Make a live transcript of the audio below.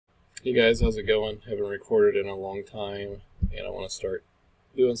Hey guys, how's it going? Haven't recorded in a long time, and I want to start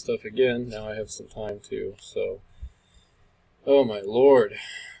doing stuff again. Now I have some time to, so... Oh my lord.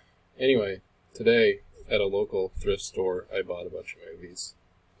 Anyway, today, at a local thrift store, I bought a bunch of movies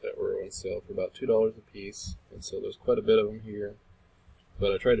that were on sale for about $2 a piece, and so there's quite a bit of them here.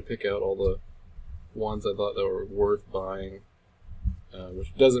 But I tried to pick out all the ones I thought that were worth buying,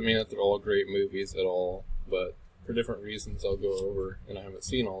 which doesn't mean that they're all great movies at all, but for different reasons I'll go over, and I haven't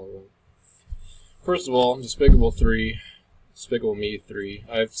seen all of them. First of all, Despicable Me 3.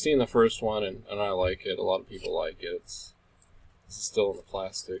 I've seen the first one, and I like it. A lot of people like it. This is still in the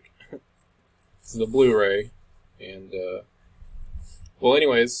plastic. This is the Blu-ray, and, well,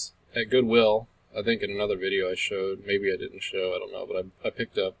 anyways, at Goodwill, I think in another video I showed, maybe I didn't show, I don't know, but I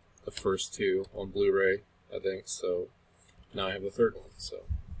picked up the first two on Blu-ray, I think, so now I have the third one, so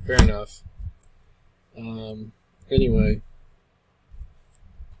fair enough. Anyway,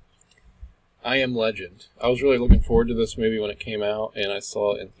 I Am Legend. I was really looking forward to this movie when it came out, and I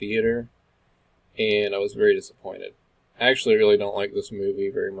saw it in theater, and I was very disappointed. I actually really don't like this movie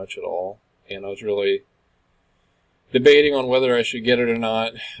very much at all, and I was really debating on whether I should get it or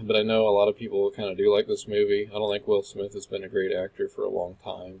not, but I know a lot of people kind of do like this movie. I don't think Will Smith has been a great actor for a long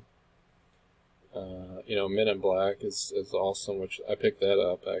time. You know, Men in Black is awesome, which I picked that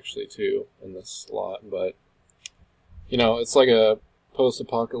up actually too in this lot, but you know, it's like a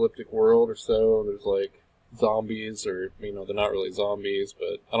post-apocalyptic world or so. There's like zombies, or you know, they're not really zombies,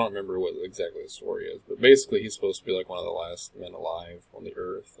 but I don't remember what exactly the story is. But basically, he's supposed to be like one of the last men alive on the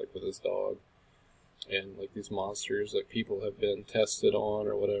earth, like with his dog, and like these monsters that people have been tested on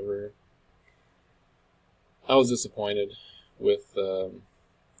or whatever. I was disappointed with the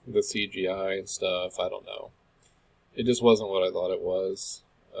CGI and stuff. I don't know. It just wasn't what I thought it was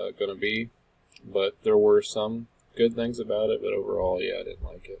going to be, but there were some good things about it, but overall, yeah, I didn't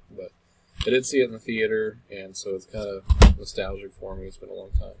like it. But I did see it in the theater, and so it's kind of nostalgic for me. It's been a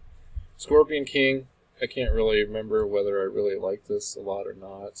long time. Scorpion King, I can't really remember whether I really like this a lot or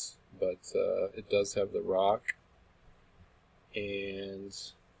not, but it does have The Rock, and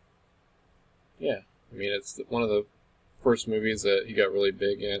yeah, I mean, it's one of the first movies that he got really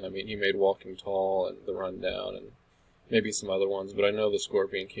big in. I mean, he made Walking Tall and The Rundown and maybe some other ones, but I know the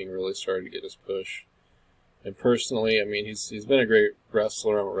Scorpion King really started to get his push. And personally, I mean, he's been a great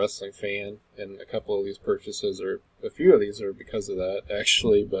wrestler. I'm a wrestling fan, and a couple of these purchases, or a few of these, are because of that,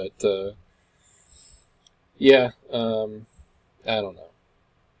 actually. But yeah, I don't know.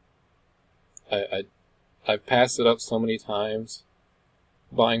 I've passed it up so many times,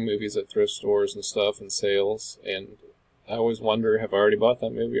 buying movies at thrift stores and stuff and sales, and I always wonder, have I already bought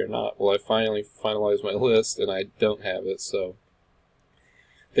that movie or not? Well, I finally finalized my list, and I don't have it, so...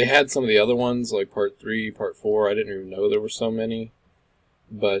 They had some of the other ones, like Part 3, Part 4. I didn't even know there were so many,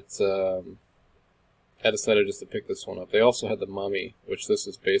 but I decided just to pick this one up. They also had The Mummy, which this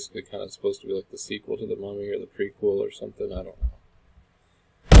is basically kind of supposed to be like the sequel to The Mummy, or the prequel or something, I don't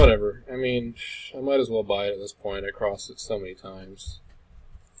know. Whatever. I mean, I might as well buy it at this point. I crossed it so many times.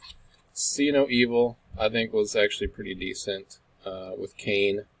 See No Evil, I think, was actually pretty decent, with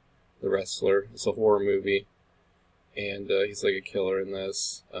Kane, the wrestler. It's a horror movie, and he's like a killer in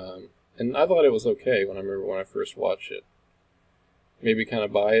this. And I thought it was okay when I first watched it. Maybe kind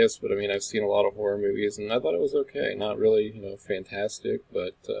of biased, but I mean, I've seen a lot of horror movies, and I thought it was okay. Not really, you know, fantastic,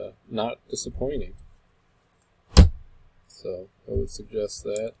 but not disappointing. So I would suggest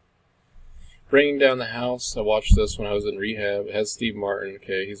that. Bringing Down the House, I watched this when I was in rehab. It has Steve Martin,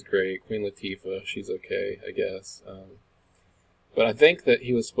 okay, he's great. Queen Latifah, she's okay, I guess. But I think that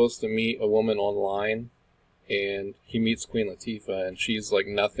he was supposed to meet a woman online, and he meets Queen Latifah, and she's like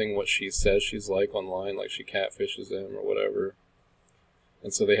nothing what she says she's like online, like she catfishes him or whatever.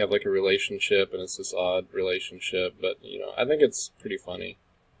 And so they have like a relationship, and it's this odd relationship, but, you know, I think it's pretty funny.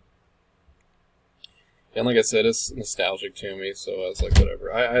 And like I said, it's nostalgic to me, so I was like,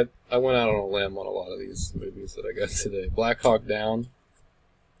 whatever. I went out on a limb on a lot of these movies that I got today. Black Hawk Down.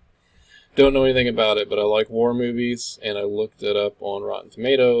 Don't know anything about it, but I like war movies, and I looked it up on Rotten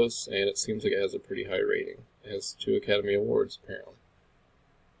Tomatoes, and it seems like it has a pretty high rating. It has 2 Academy Awards, apparently.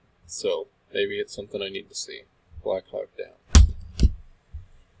 So, maybe it's something I need to see. Black Hawk Down.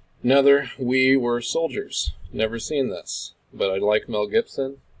 Another, We Were Soldiers. Never seen this, but I like Mel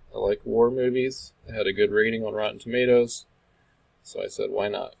Gibson. I like war movies. It had a good rating on Rotten Tomatoes, so I said, why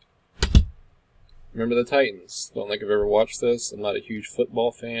not? Remember the Titans. Don't think I've ever watched this. I'm not a huge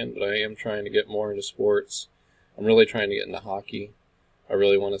football fan, but I am trying to get more into sports. I'm really trying to get into hockey. I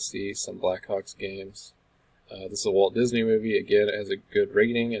really want to see some Blackhawks games. This is a Walt Disney movie. Again, it has a good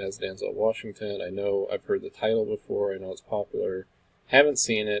rating. It has Denzel Washington. I know I've heard the title before. I know it's popular. Haven't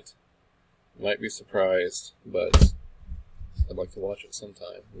seen it. Might be surprised, but I'd like to watch it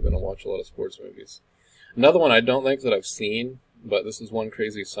sometime. I'm going to watch a lot of sports movies. Another one I don't think that I've seen, but this is One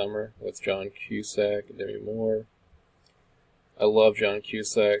Crazy Summer with John Cusack and Demi Moore. I love John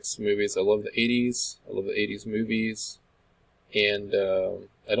Cusack's movies. I love the 80s. I love the 80s movies. And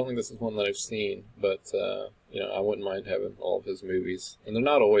I don't think this is one that I've seen, but I wouldn't mind having all of his movies. And they're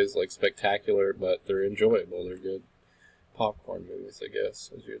not always like spectacular, but they're enjoyable. They're good popcorn movies, I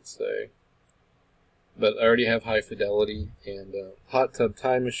guess, as you'd say. But I already have High Fidelity and Hot Tub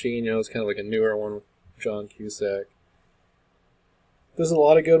Time Machine. It's kind of like a newer one with John Cusack. There's a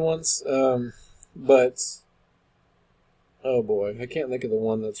lot of good ones, but oh boy, I can't think of the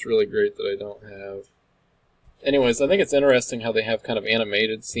one that's really great that I don't have. Anyways, I think it's interesting how they have kind of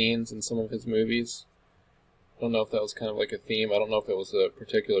animated scenes in some of his movies. I don't know if that was kind of like a theme. I don't know if it was a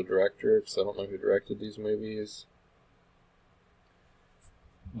particular director, because I don't know who directed these movies.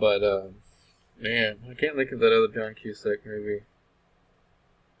 But, man, I can't think of that other John Cusack movie.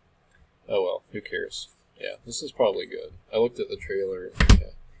 Oh well, who cares? Yeah, this is probably good. I looked at the trailer.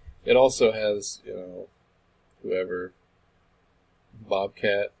 Yeah. It also has, whoever,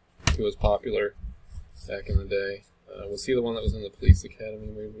 Bobcat, who was popular back in the day. Was he the one that was in the Police Academy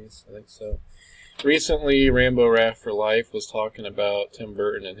movies? I think so. Recently, Rambo Wrath for Life was talking about Tim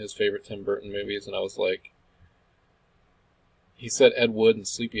Burton and his favorite Tim Burton movies, and I was like, he said Ed Wood and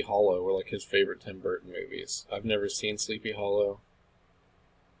Sleepy Hollow were like his favorite Tim Burton movies. I've never seen Sleepy Hollow.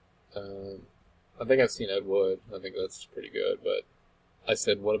 I think I've seen Ed Wood. I think that's pretty good, but I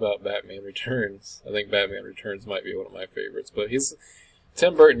said, what about Batman Returns? I think Batman Returns might be one of my favorites, but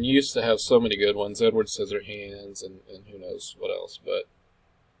Tim Burton used to have so many good ones, Edward Scissorhands and who knows what else, but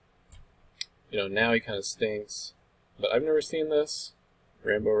now he kind of stinks. But I've never seen this.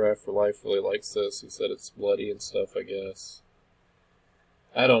 Rambo Wrath for Life really likes this. He said it's bloody and stuff, I guess.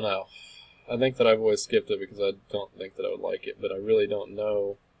 I don't know. I think that I've always skipped it because I don't think that I would like it, but I really don't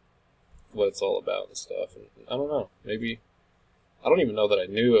know what it's all about and stuff. And I don't know. Maybe I don't even know that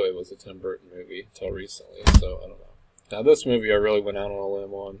I knew it was a Tim Burton movie until recently, so I don't know. Now this movie I really went out on a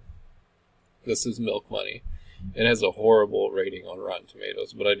limb on. This is Milk Money. It has a horrible rating on Rotten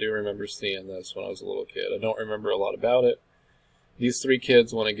Tomatoes, but I do remember seeing this when I was a little kid. I don't remember a lot about it. These three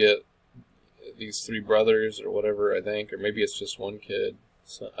kids want to get these three brothers or whatever, I think, or maybe it's just one kid.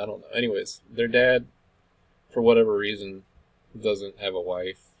 So, I don't know. Anyways, their dad, for whatever reason, doesn't have a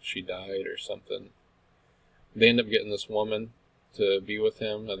wife. She died or something. They end up getting this woman to be with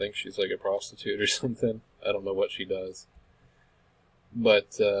him. I think she's like a prostitute or something. I don't know what she does.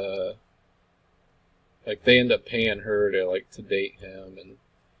 But, they end up paying her to date him. And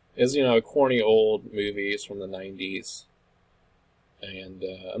it's, a corny old movie. It's from the 90s. And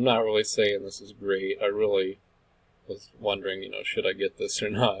I'm not really saying this is great. I really was wondering, should I get this or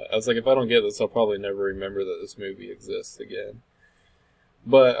not? I was like, if I don't get this, I'll probably never remember that this movie exists again.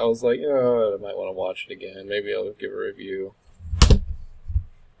 But I was like, I might want to watch it again. Maybe I'll give a review.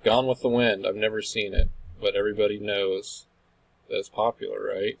 Gone with the Wind. I've never seen it, but everybody knows that it's popular,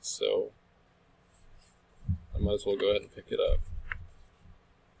 right? So I might as well go ahead and pick it up.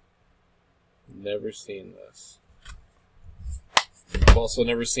 Never seen this. I've also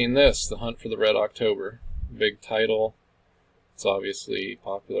never seen this, The Hunt for the Red October. Big title. It's obviously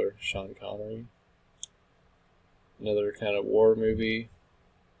popular. Sean Connery. Another kind of war movie.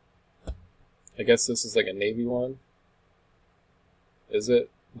 I guess this is like a Navy one. Is it?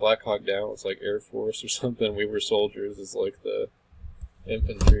 Black Hawk Down was like Air Force or something. We Were Soldiers is like the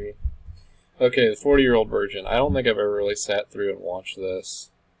infantry. Okay, the 40-Year-Old Virgin. I don't think I've ever really sat through and watched this.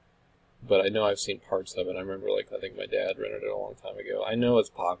 But I know I've seen parts of it. I remember, I think my dad rented it a long time ago. I know it's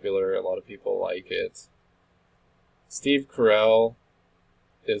popular. A lot of people like it. Steve Carell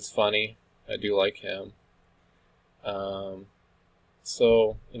is funny. I do like him.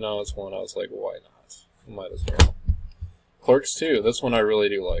 So, it's one I was like, why not? Might as well. Clerks 2. This one I really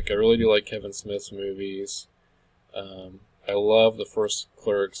do like. I really do like Kevin Smith's movies. I love the first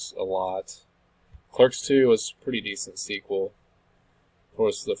Clerks a lot. Clerks 2 was a pretty decent sequel. Of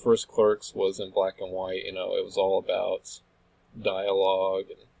course, the first Clerks was in black and white. It was all about dialogue.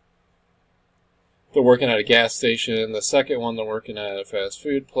 And they're working at a gas station. The second one, they're working at a fast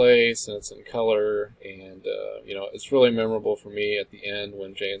food place, and it's in color. And, it's really memorable for me at the end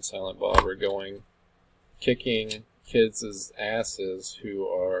when Jay and Silent Bob are kicking kids' asses who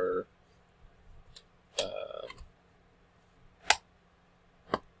are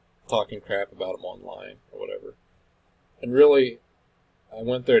talking crap about them online or whatever. And really, I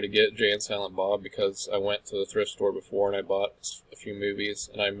went there to get Jay and Silent Bob because I went to the thrift store before and I bought a few movies,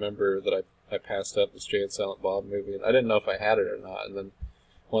 and I remember that I passed up this Jay and Silent Bob movie, and I didn't know if I had it or not. And then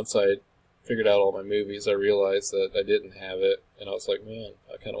once I figured out all my movies, I realized that I didn't have it, and I was like, man,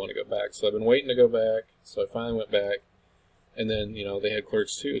 I kind of want to go back. So I've been waiting to go back, so I finally went back, and then, you know, they had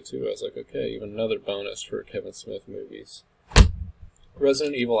Clerks 2, too. I was like, okay, even another bonus for Kevin Smith movies.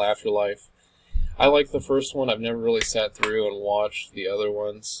 Resident Evil Afterlife. I like the first one. I've never really sat through and watched the other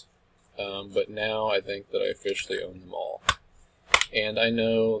ones, but now I think that I officially own them all. And I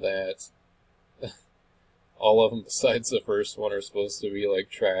know that all of them besides the first one are supposed to be like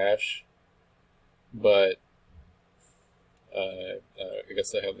trash, but I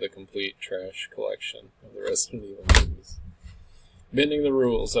guess I have the complete trash collection of the Resident Evil movies. Bending the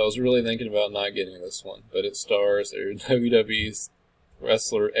Rules. I was really thinking about not getting this one, but it stars WWE's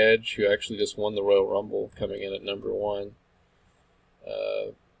wrestler Edge, who actually just won the Royal Rumble, coming in at #1.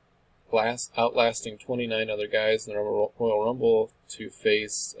 Outlasting 29 other guys in the Royal Rumble to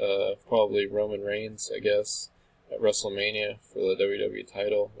face probably Roman Reigns, I guess, at WrestleMania for the WWE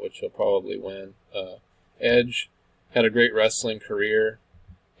title, which he'll probably win. Edge had a great wrestling career,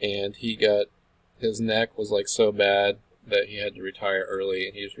 and his neck was like so bad that he had to retire early,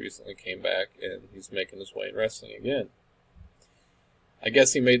 and he just recently came back, and he's making his way in wrestling again. I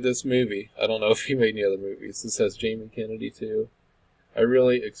guess he made this movie. I don't know if he made any other movies. This has Jamie Kennedy, too. I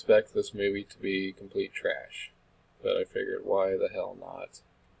really expect this movie to be complete trash, but I figured, why the hell not?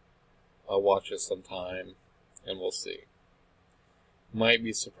 I'll watch it sometime, and we'll see. Might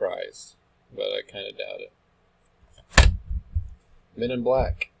be surprised, but I kind of doubt it. Men in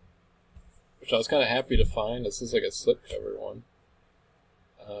Black, which I was kind of happy to find. This is like a slipcover one.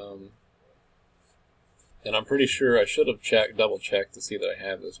 And I'm pretty sure I should have double-checked to see that I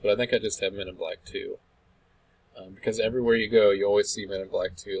have this, but I think I just have Men in Black 2. Because everywhere you go, you always see Men in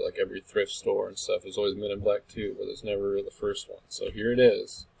Black 2, like every thrift store and stuff. There's always Men in Black 2, but there's never the first one. So here it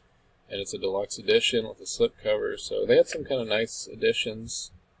is. And it's a deluxe edition with a slipcover. So they had some kind of nice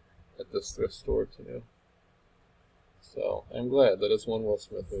editions at this thrift store, too. So I'm glad that it's one Will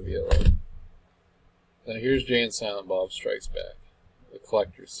Smith movie I like. Now here's Jay and Silent Bob Strikes Back, the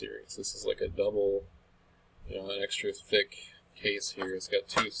collector's series. This is like a double, you know, an extra thick case here. It's got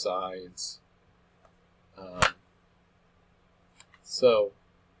 2 sides. So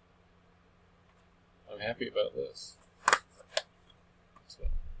I'm happy about this. So,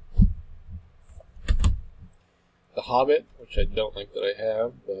 The Hobbit, which I don't think that I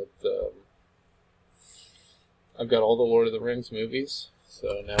have, but I've got all the Lord of the Rings movies,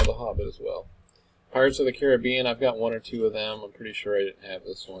 so now The Hobbit as well. Pirates of the Caribbean, I've got 1 or 2 of them. I'm pretty sure I didn't have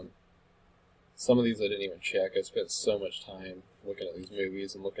this one. Some of these I didn't even check. I spent so much time looking at these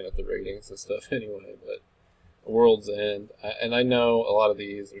movies and looking at the ratings and stuff anyway, but World's End, and I know a lot of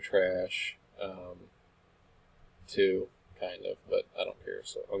these are trash, too, kind of, but I don't care,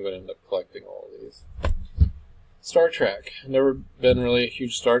 so I'm going to end up collecting all of these. Star Trek. I've never been really a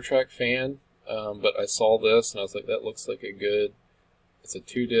huge Star Trek fan, but I saw this, and I was like, that looks like it's a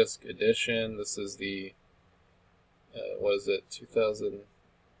 2-disc edition. This is the, what is it,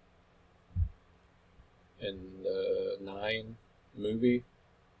 2009 movie.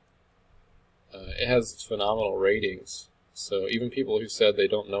 It has phenomenal ratings, so even people who said they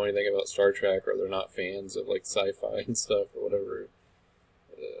don't know anything about Star Trek or they're not fans of like sci-fi and stuff or whatever,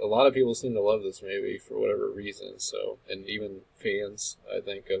 a lot of people seem to love this movie for whatever reason. So, and even fans, I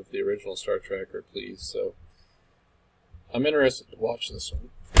think, of the original Star Trek are pleased. So I'm interested to watch this one.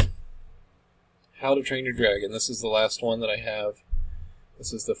 How to Train Your Dragon. This is the last one that I have.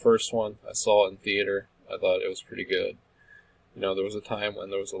 This is the first one. I saw it in theater. I thought it was pretty good. You know, there was a time when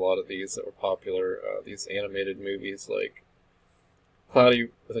there was a lot of these that were popular, these animated movies like Cloudy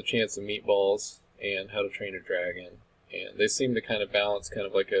with a Chance of Meatballs and How to Train Your Dragon. And they seem to kind of balance kind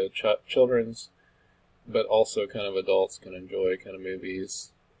of like a children's, but also kind of adults can enjoy kind of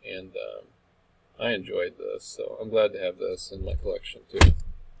movies. And I enjoyed this, so I'm glad to have this in my collection too.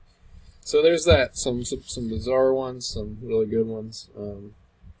 So there's that. Some bizarre ones, some really good ones.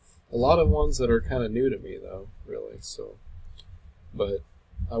 A lot of ones that are kind of new to me, though, really. So, but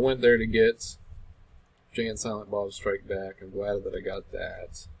I went there to get Jay and Silent Bob Strike Back. I'm glad that I got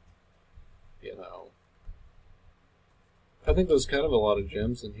that. You know, I think there's kind of a lot of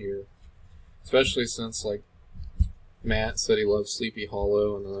gems in here, especially since like Matt said he loved Sleepy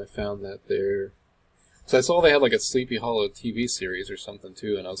Hollow, and then I found that there. So I saw they had like a Sleepy Hollow TV series or something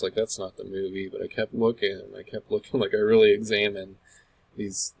too, and I was like, that's not the movie. But I kept looking, and I kept looking, like I really examined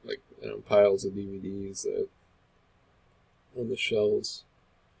these like piles of DVDs on the shelves,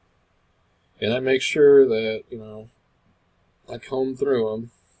 and I make sure that I comb through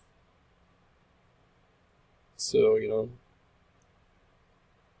them. So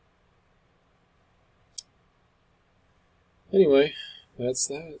anyway, that's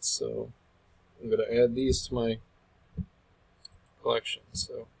that. So I'm going to add these to my collection.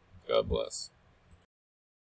 So, God bless.